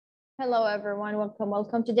Hello everyone,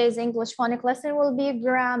 welcome. Today's English phonics lesson will be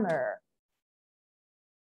grammar.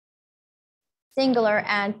 Singular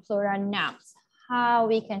and plural nouns. How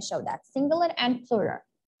we can show that? Singular and plural.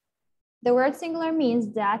 The word singular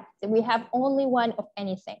means that we have only one of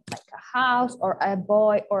anything, like a house or a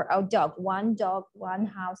boy or a dog. One dog, one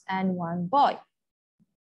house, and one boy.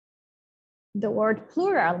 The word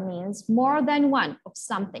plural means more than one of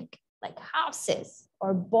something, like houses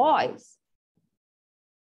or boys.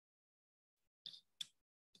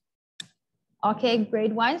 Okay,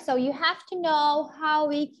 grade 1. So you have to know how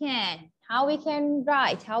we can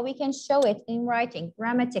write, how we can show it in writing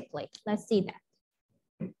grammatically. Let's see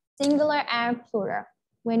that. Singular and plural.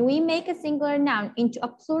 When we make a singular noun into a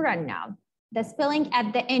plural noun, the spelling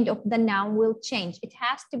at the end of the noun will change. It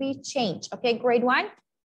has to be changed. Okay, grade 1.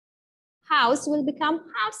 House will become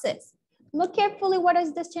houses. Look carefully, what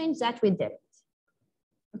is the change that we did?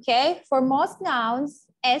 Okay, for most nouns,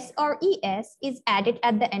 S or ES is added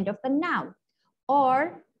at the end of the noun,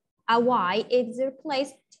 or a Y is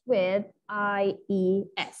replaced with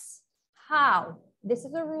IES. How? This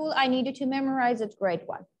is a rule I need you to memorize at grade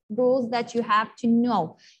 1. Rules that you have to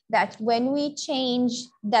know, that when we change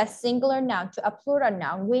the singular noun to a plural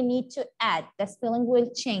noun, we need to add, the spelling will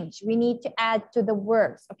change. We need to add to the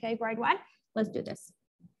words. Okay, grade 1, let's do this.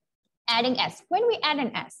 Adding S. When we add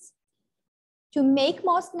an S, to make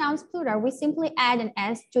most nouns plural, we simply add an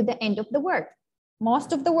S to the end of the word.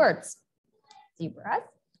 Most of the words. Zebras,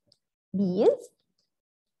 bees,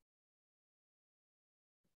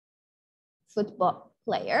 football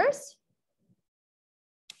players,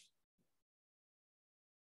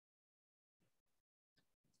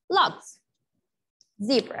 logs,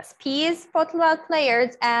 zebras, peas, football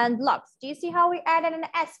players, and logs. Do you see how we added an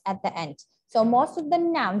S at the end? So most of the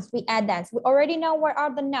nouns we add S. We already know what are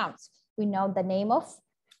the nouns. We know the name of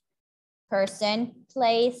person,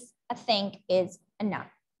 place, a thing is a noun.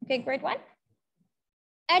 Okay, grade 1.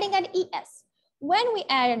 Adding an ES. When we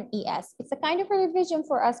add an ES, it's a kind of a revision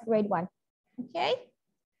for us, grade 1. Okay.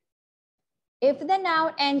 If the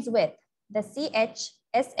noun ends with the CH,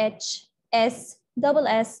 SH, S, double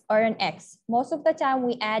S, or an X, most of the time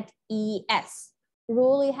we add ES.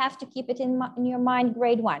 Rule, you have to keep it in your mind,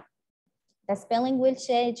 grade 1. The spelling will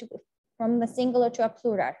change from the singular to a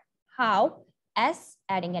plural. How? S,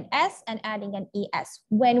 adding an S and adding an ES.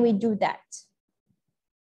 When we do that.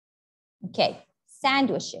 Okay.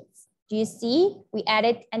 Sandwiches. Do you see? We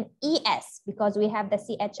added an ES because we have the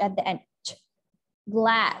CH at the end.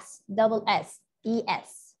 Glass, double S,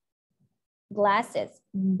 ES. Glasses,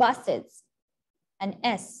 buses, an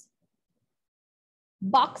S.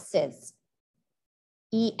 Boxes,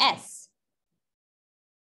 ES.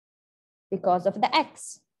 Because of the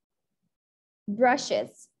X.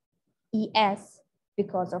 Brushes, ES.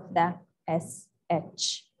 Because of the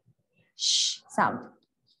SH sound.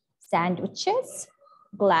 Sandwiches,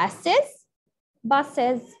 glasses,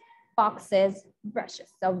 buses, boxes, brushes.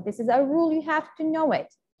 So this is a rule, you have to know it.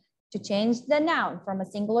 To change the noun from a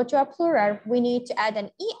singular to a plural, we need to add an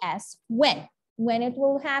ES when it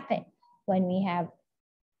will happen, when we have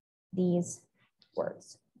these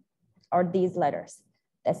words or these letters,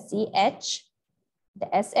 the CH, the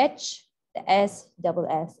SH, the S, double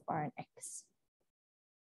S, or an X.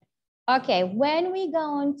 Okay, when we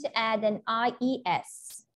going to add an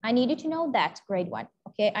IES, I need you to know that, grade 1.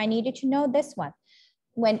 Okay, I need you to know this one.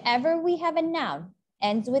 Whenever we have a noun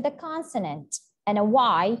ends with a consonant and a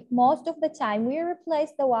Y, most of the time we replace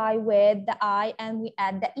the Y with the I and we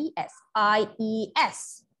add the ES,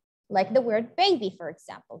 IES. Like the word baby, for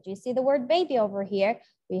example. Do you see the word baby over here?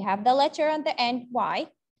 We have the letter on the end, Y,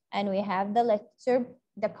 and we have the letter,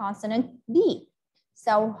 the consonant B.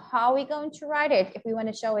 So how are we going to write it if we want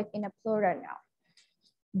to show it in a plural now?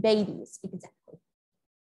 Babies, exactly.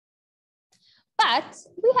 But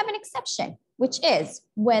we have an exception, which is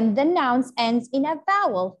when the nouns ends in a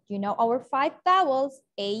vowel. You know our 5 vowels,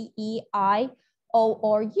 A, E, I, O,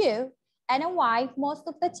 or U, and a Y. Most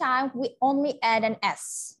of the time, we only add an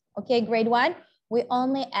S. Okay, grade 1, we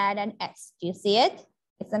only add an S. Do you see it?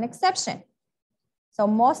 It's an exception. So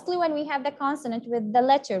mostly when we have the consonant with the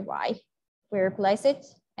letter Y, we replace it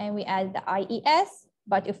and we add the IES.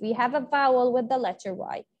 But if we have a vowel with the letter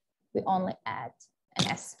Y, we only add an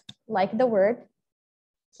S, like the word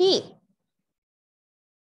key.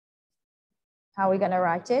 How are we going to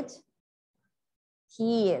write it?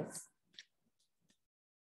 Keys.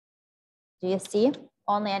 Do you see?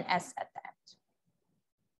 Only an S at the end.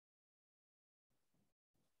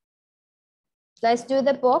 Let's do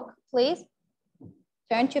the book, please.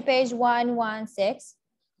 Turn to page 116,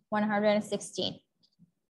 116.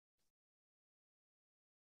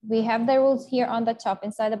 We have the rules here on the top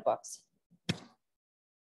inside the box.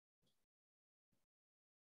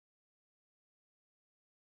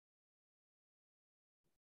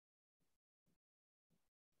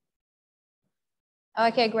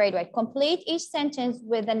 Okay, great. Right. Complete each sentence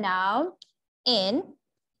with a noun in.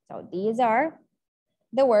 So these are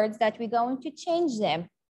the words that we're going to change them.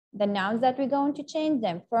 The nouns that we're going to change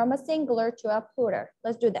them from a singular to a plural.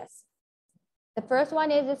 Let's do this. The first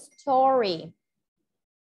one is a story.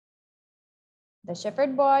 The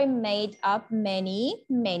shepherd boy made up many,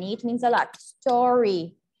 it means a lot.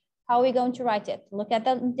 Story. How are we going to write it? Look at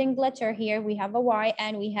the letter here. We have a Y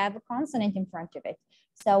and we have a consonant in front of it.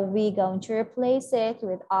 So we're going to replace it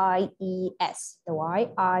with I-E-S, the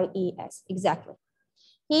Y-I-E-S, exactly.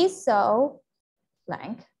 He saw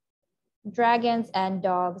blank, dragons and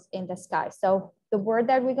dogs in the sky. So the word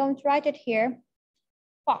that we're going to write it here,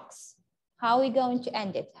 fox. How are we going to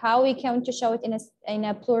end it? How are we going to show it in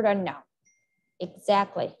a plural noun?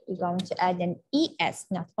 Exactly, we're going to add an ES,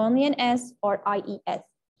 not only an S or IES,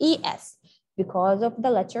 ES, because of the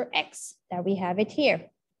letter X that we have it here.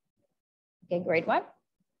 Okay, great one.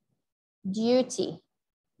 Duty,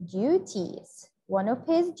 duties. One of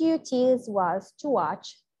his duties was to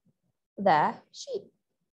watch the sheep.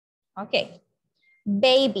 Okay,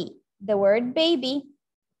 baby, the word baby,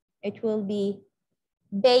 it will be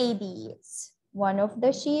babies. One of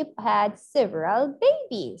the sheep had several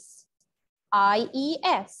babies.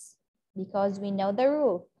 IES, because we know the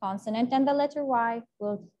rule, consonant and the letter Y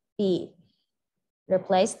will be.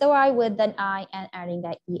 Replace the Y with an I and adding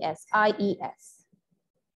the ES, IES.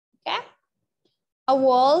 Okay? A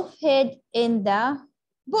wolf hid in the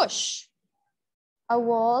bush. A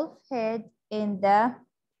wolf hid in the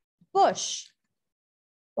bush.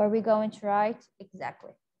 What are we going to write?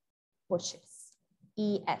 Exactly. Bushes.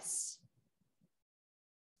 ES.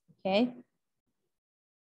 Okay.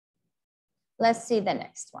 Let's see the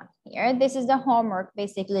next one here. This is the homework,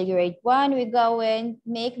 basically grade 1. We go in,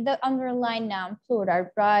 make the underlined noun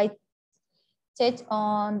plural, write it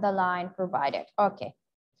on the line provided. Okay.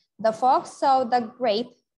 The fox saw the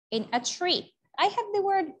grape in a tree. I have the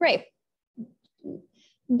word grape.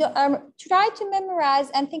 Try to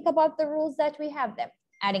memorize and think about the rules that we have them.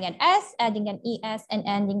 Adding an S, adding an ES, and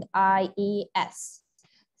ending IES.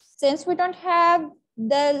 Since we don't have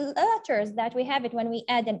the letters that we have it when we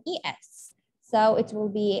add an ES, so it will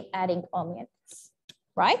be adding only an S,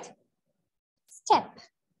 right? Step.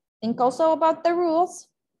 Think also about the rules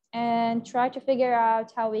and try to figure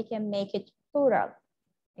out how we can make it plural.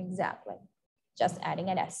 Exactly. Just adding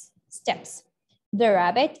an S. Steps. The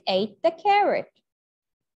rabbit ate the carrot.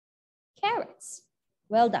 Carrots.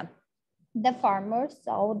 Well done. The farmer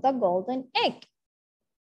saw the golden egg.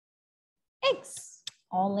 Eggs.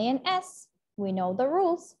 Only an S. We know the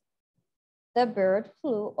rules. The bird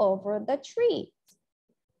flew over the tree.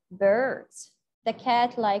 Birds. The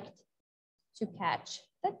cat liked to catch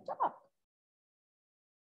the dog.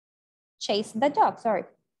 Chase the dog, sorry.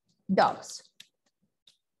 Dogs.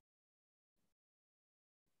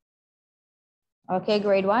 Okay,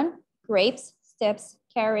 grade 1. Grapes, steps,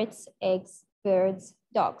 carrots, eggs, birds,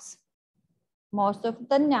 dogs. Most of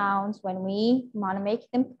the nouns, when we want to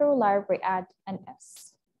make them plural, we add an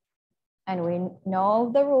S. And we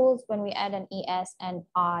know the rules when we add an ES and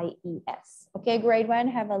IES. Okay, grade 1,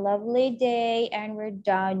 have a lovely day, and we're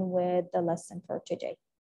done with the lesson for today.